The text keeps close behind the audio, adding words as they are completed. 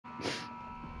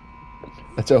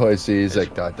That's all I see is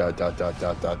like dot dot dot dot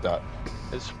dot dot dot.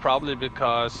 It's probably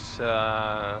because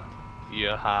you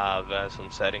have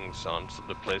some settings on so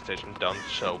the PlayStation don't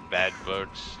show bad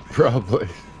words. Probably.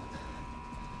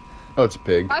 Oh, it's a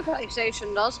pig. My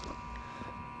PlayStation does.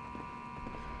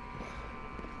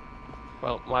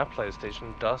 Well, my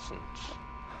PlayStation doesn't.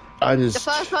 I The just.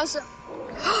 first person.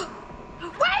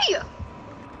 Wait!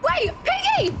 Wait!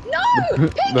 Piggy! No!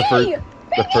 Piggy!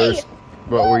 The first.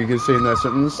 What were you gonna say in that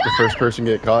sentence? The first person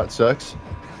get caught sucks.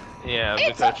 Yeah,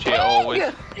 It's because a she pig! always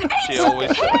It's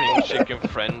a fucking pig! chicken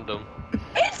friend them.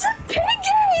 It's a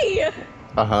piggy!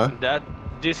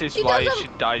 This is He why doesn't- she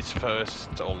dies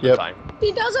first all the Yep. time.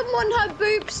 He doesn't want her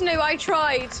boobs new, I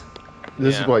tried.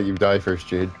 This Yeah. is why you die first,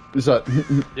 Jade. It's not.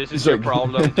 This is it's your like-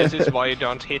 problem. This is why you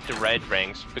don't hit the red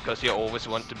ranks, because you always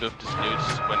want to boop the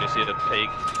snoots when you see the pig.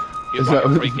 You Is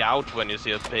fucking that- freak out when you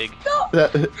see a pig.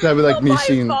 That'd be like Not me my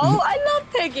seeing. fault. I love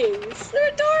piggies.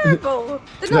 They're adorable.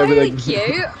 They're That'd not be really like-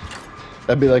 cute.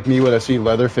 That'd be like me when I see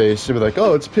Leatherface. It'd be like,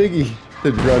 oh, it's Piggy.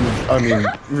 They'd run. I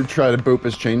mean, try to boop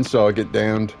his chainsaw, get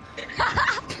downed.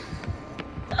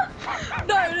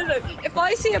 No. If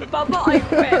I see a Bubba, I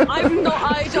quit. I'm not.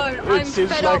 I don't. I'm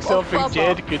fed up of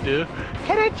Bubba. could do.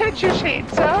 Can I touch your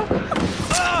chainsaw?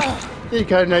 You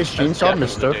got a nice chainsaw,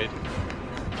 mister.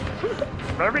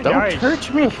 Very Don't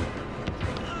hurt me.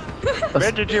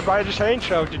 Where did you buy the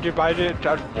chainsaw? Did you buy it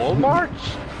at Walmart?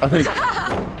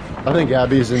 I think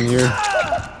Abby's in here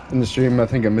in the stream. I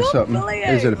think I missed something. bullying.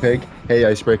 Is it a pig? Hey,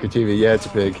 Icebreaker TV. Yeah, it's a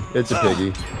pig. It's a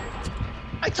piggy.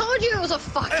 I told you it was a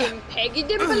fucking pig. You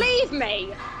didn't believe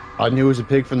me. I knew it was a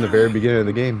pig from the very beginning of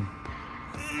the game.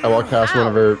 I walked past one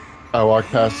of her. I walked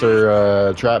past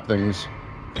her trap things.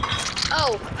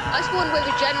 Oh, I spawned with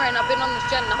a Jenna and I've been on this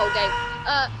Jen the whole game.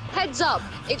 Heads up,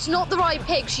 it's not the right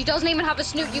pig. She doesn't even have a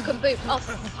snoot you can boot. Oh,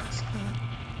 for fuck's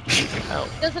sake. Oh.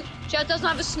 She doesn't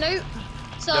have a snoot.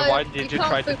 So Then why did you can't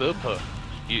try to boot. boop her?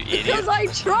 You idiot. Because I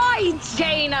tried,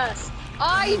 Janus.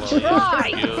 I Well,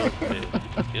 tried. You're stupid.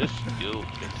 You're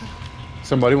stupid.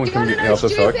 Somebody want to You come wanna get me know off the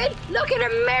suck? stupid? Look in a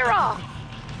mirror.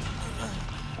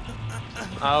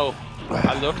 Oh,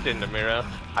 I looked in the mirror.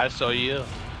 I saw you.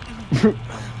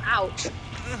 Ouch.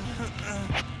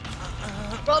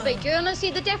 Robbie, do you want to see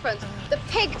the difference? The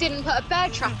pig didn't put a bear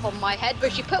trap on my head,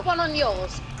 but she put one on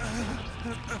yours.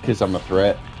 Because I'm a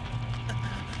threat.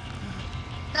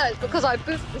 No, it's because I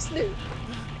booped the snoot.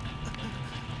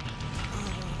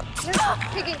 No,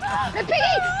 Piggy! No, Piggy!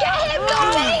 Get him,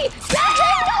 not me! Get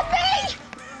him, not me!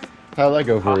 How'd that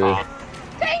go for you?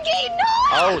 Piggy, no!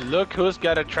 Oh, look who's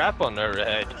got a trap on her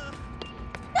head.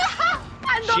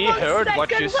 I'm She on heard what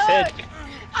you second said. hurt.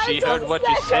 She I'm heard on what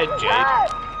you said, second Jade.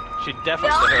 hurt. She definitely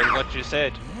No. heard what you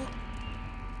said.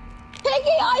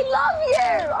 Piggy, I love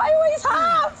you! I always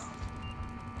have!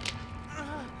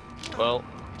 Well,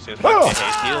 seems like they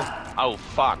hate you. Oh,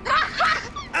 fuck.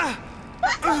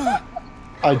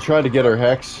 I tried to get her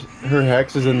hex. Her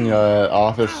hex is in the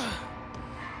office.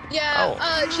 Yeah,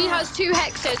 Oh. she has 2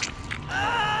 hexes.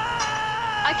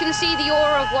 I can see the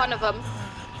aura of one of them.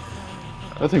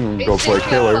 I think we can go It's play just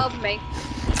killer. above me.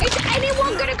 Is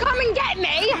anyone gonna come and get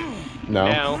me? No,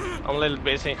 No, I'm a little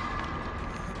busy.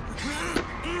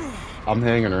 I'm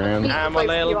hanging around. I'm a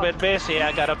little bit busy.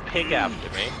 I got a pig after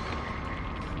me.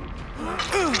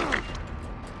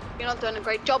 You're not doing a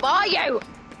great job, are you?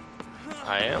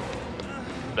 I am.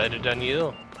 Better than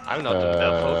you. I'm not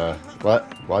the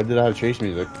What? Why did I have chase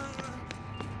music?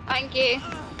 Thank you.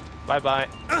 Bye bye.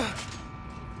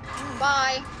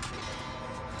 Bye.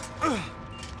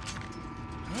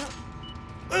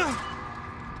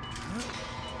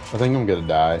 I think I'm gonna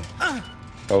die. You're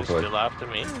Hopefully. still after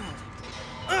me.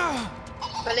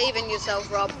 Believe in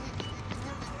yourself, Rob.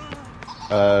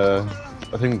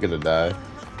 I think I'm gonna die.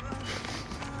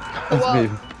 That's What? me.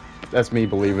 That's me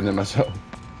believing in myself.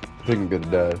 I think I'm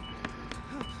gonna die.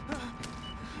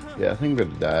 Yeah, I think I'm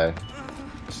gonna die.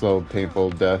 Slow, painful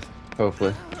death.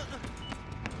 Hopefully.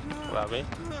 Robbie,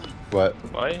 What?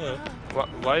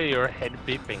 why are your head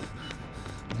beeping?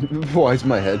 Why is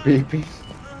my head beeping?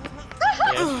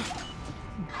 Yes.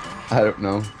 I don't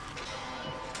know.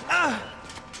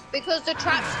 Because the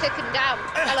trap's ticking down.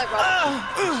 Hello, Rob.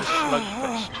 There's a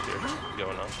slugfest here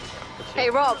going on. Hey,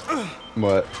 Rob.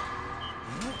 What?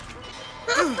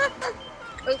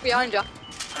 Look behind you.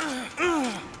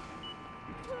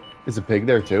 Is a pig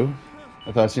there too?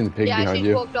 I thought I seen the pig Yeah, behind she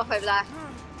you. walked off over there.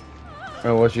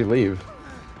 Oh, why'd she leave?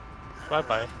 Bye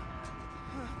bye.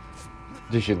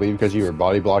 Did she leave because you were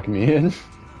body blocking me in?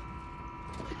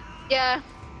 Yeah.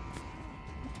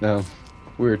 No.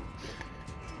 Weird.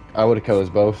 I would have killed us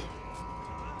both.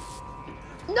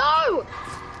 No!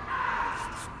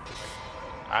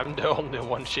 I'm the only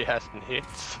one she hasn't hit.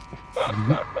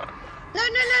 No!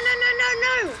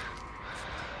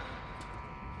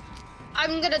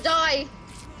 I'm gonna die.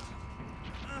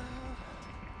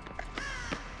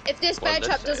 If this bear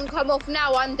trap doesn't come off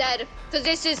now, I'm dead. Because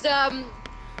this is the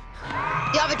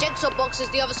other jigsaw box is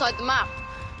the other side of the map.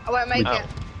 I won't make it.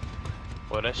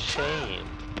 What a shame.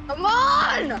 Come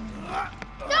on!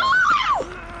 No!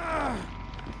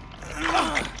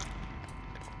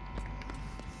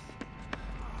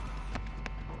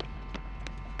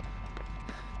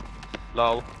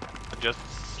 Lol. I just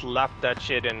slapped that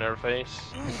shit in her face.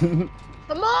 Come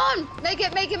on! Make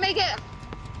it!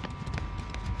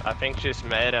 I think she's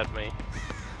mad at me.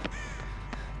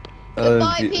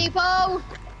 Goodbye, people!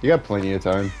 You got plenty of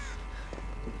time.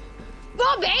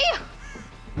 Robbie!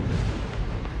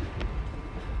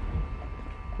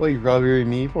 What are you robbing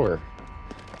me for?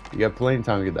 You got plenty of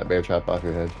time to get that bear trap off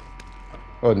your head.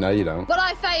 Oh, no you don't. But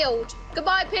I failed.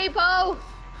 Goodbye, people!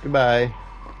 Goodbye.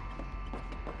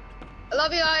 I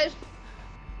love you guys.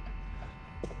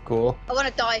 Cool. I want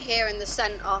to die here in the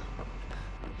center.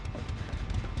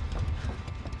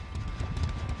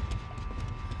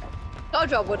 Told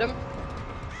you I wouldn't.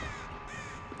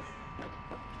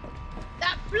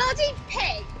 That bloody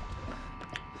pig!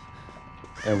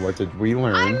 And what did we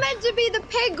learn? I'm meant to be the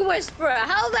pig whisperer.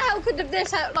 How the hell could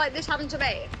this happen to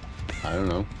me? I don't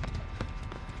know.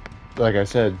 Like I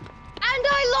said. And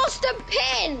I lost a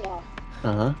pin!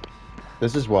 Uh-huh.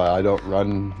 This is why I don't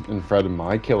run in front of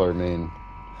my killer main,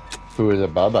 who is a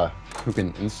Bubba, who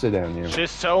can insta-down you.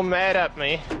 She's so mad at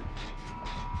me.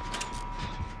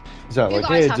 Is that You like,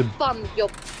 guys hey, have fun with your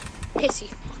pissy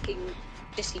fucking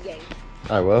dissy game.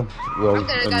 I will. Well,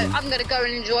 I'm gonna go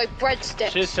and enjoy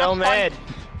breadsticks. She's so mad.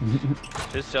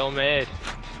 She's so mad.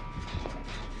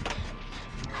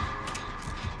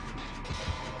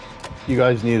 You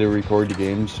guys need to record the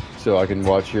games so I can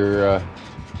watch your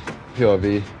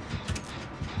POV.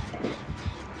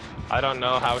 I don't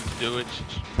know how to do it.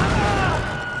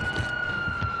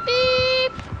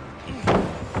 Beep!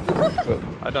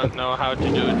 I don't know how to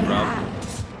do it, Rob.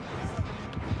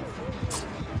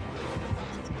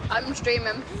 I'm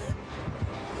streaming.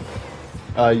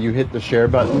 You hit the share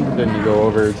button, then you go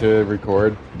over to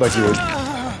record, like you would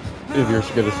if you're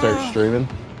gonna start streaming.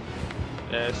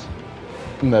 Yes.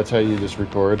 And that's how you just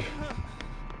record.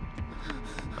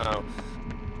 Oh.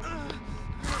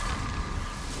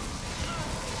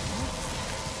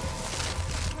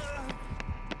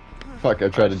 Fuck, I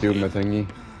tried to do my thingy.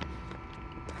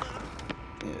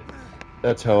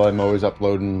 That's how I'm always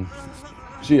uploading.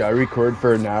 See, I record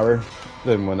for an hour,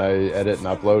 then when I edit and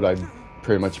upload, I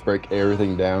pretty much break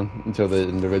everything down until the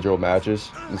individual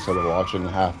matches, instead of watching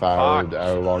a half-hour to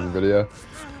hour-long video.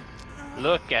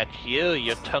 Look at you,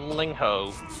 you tunneling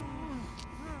hoe.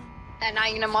 And now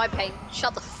you know my pain.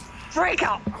 Shut the freak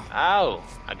up! Ow!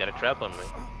 I got a trap on me.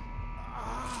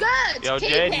 Good! Yo, keep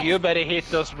Jade, it. you better hit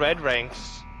those red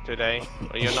ranks today,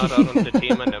 or you're not out on the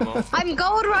team anymore. I'm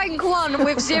gold rank 1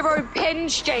 with 0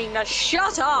 pins, Jaina.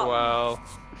 Shut up! Well,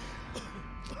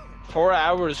 4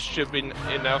 hours should be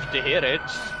enough to hit it.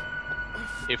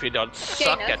 If you don't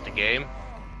suck Jaina? at the game.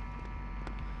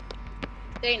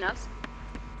 Dana,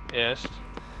 Yes.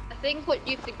 I think what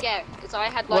you forget is I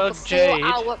had Well, like a Jade.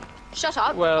 4-hour... Shut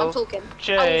up, Well, I'm talking.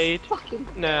 Jade. I was fucking...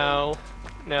 No.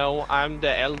 No, I'm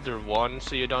the elder one,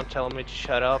 so you don't tell me to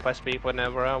shut up. I speak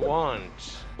whenever I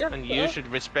want. And you should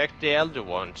respect the elder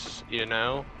ones, you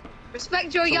know?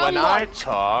 Respect your So young when one. I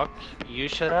talk, you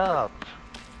shut up.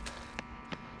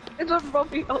 Is that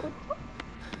Robbie older?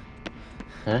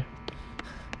 Huh?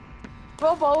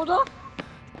 Rob older?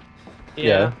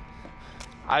 Yeah.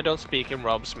 I don't speak in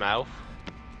Rob's mouth.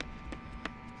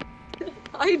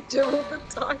 I do all the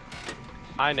time.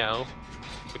 I know.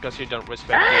 Because you don't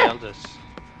respect the elders.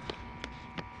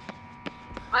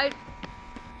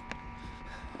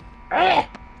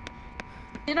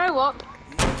 You know what?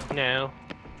 No.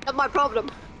 Not my problem.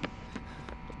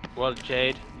 Well,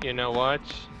 Jade, you know what?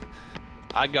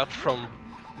 I got from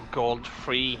gold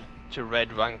 3 to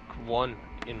red rank 1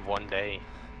 in 1 day.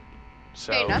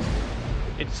 So, Fair enough.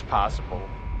 it's possible.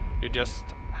 You just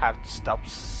have to stop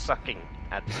sucking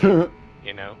at me,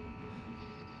 you know?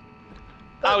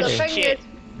 But Oh, the thing shit! is,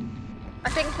 I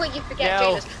think what you forget,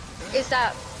 No. Janus, is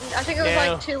that I think it was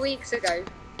No. like 2 weeks ago.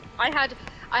 I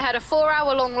had a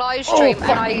 4-hour-long live stream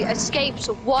and I escaped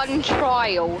 1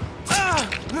 trial.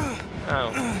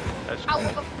 Oh, that's Out cool.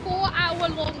 of a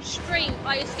 4-hour-long stream,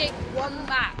 I escaped 1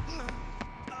 match.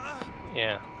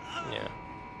 Yeah, yeah,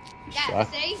 Yeah,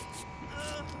 Suck. see?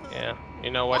 yeah. You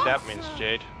know what that means,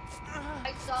 Jade?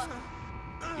 I suck.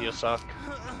 You suck.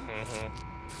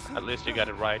 At least you got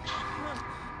it right.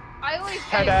 I always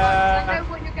say it Ta-da! once I know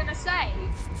what you're gonna say.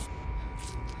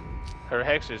 Her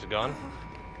hex is gone.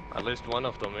 At least one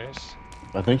of them is.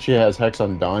 I think she has Hex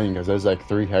on dying because there's like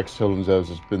 3 Hex totems that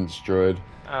has been destroyed.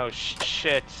 Oh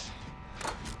shit.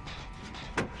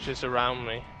 She's around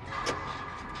me.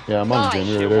 Yeah, I'm on Nice. the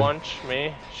She generator. wants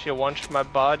me. She wants my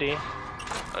body.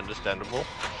 Understandable.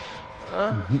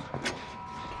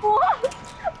 What?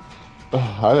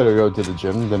 Oh, I gotta go to the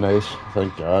gym tonight.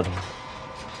 Thank God.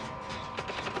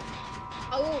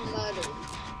 I will murder him.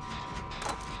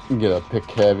 I'm gonna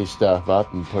pick heavy stuff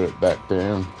up and put it back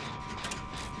down.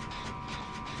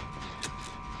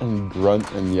 And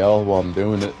grunt and yell while I'm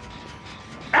doing it.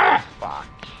 Fuck.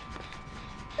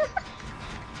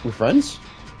 We're friends?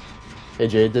 Hey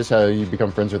Jade, this is how you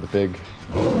become friends with a pig.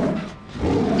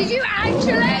 Did you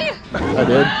actually? I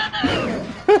did.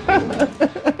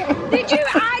 Did you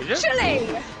actually?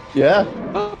 Yeah.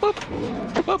 Boop, boop.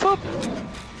 Boop, boop.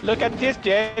 Look at this,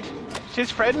 Jade. She's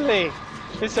friendly.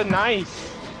 She's so nice.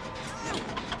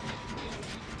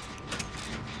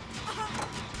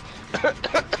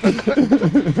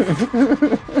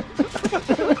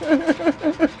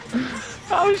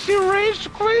 Oh, she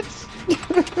rage quits.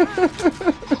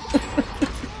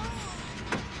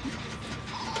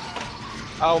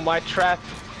 Oh, my trap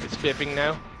is beeping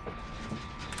now.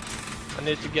 I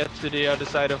need to get to the other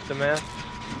side of the map.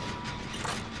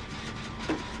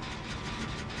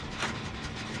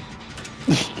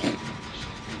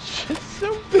 She's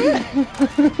so bad.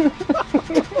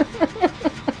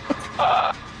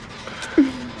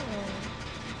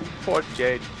 Poor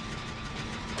Jade.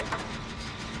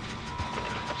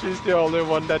 She's the only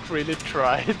one that really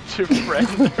tried to friend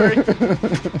her.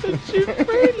 And she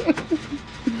failed.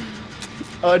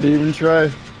 I didn't even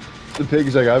try. The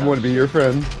pig's like, I want to be your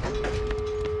friend.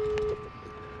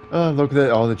 Oh, look at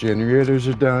that. All the generators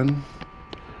are done.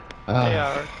 They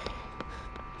Ah, are.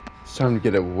 it's time to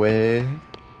get away.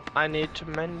 I need to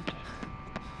mend.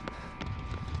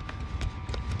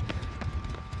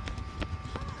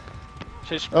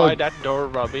 She's by that door,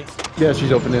 Robbie. Yeah,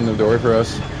 she's opening the door for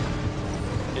us.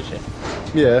 Is she?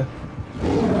 Yeah.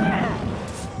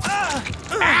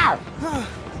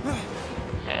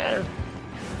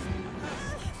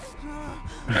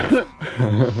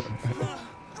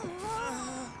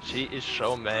 She is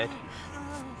so mad.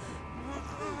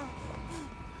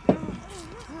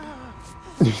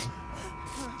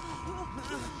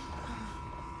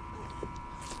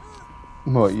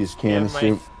 I'm gonna use can of Yeah,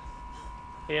 soup.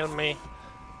 Heal me.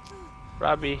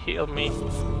 Robbie, heal me.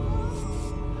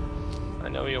 I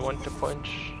know you want to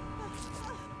punch.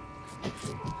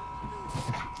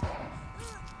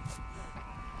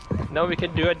 Now we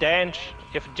can do a dance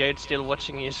if Jade's still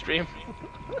watching you stream.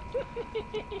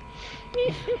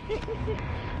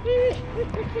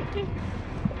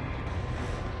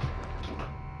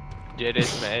 Jade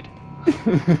is mad.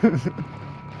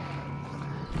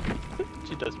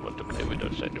 She doesn't want to play with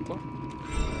us anymore.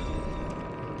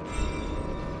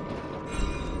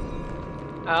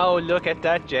 Oh, look at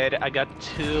that, Jade. I got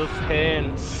 2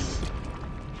 pins.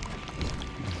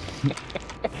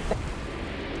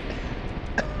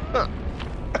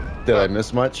 Did I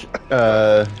miss much?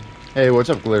 Hey, what's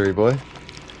up, Glary boy?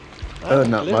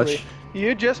 Not Literally, much.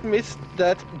 You just missed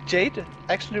that Jade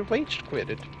actually rage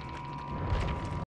quitted.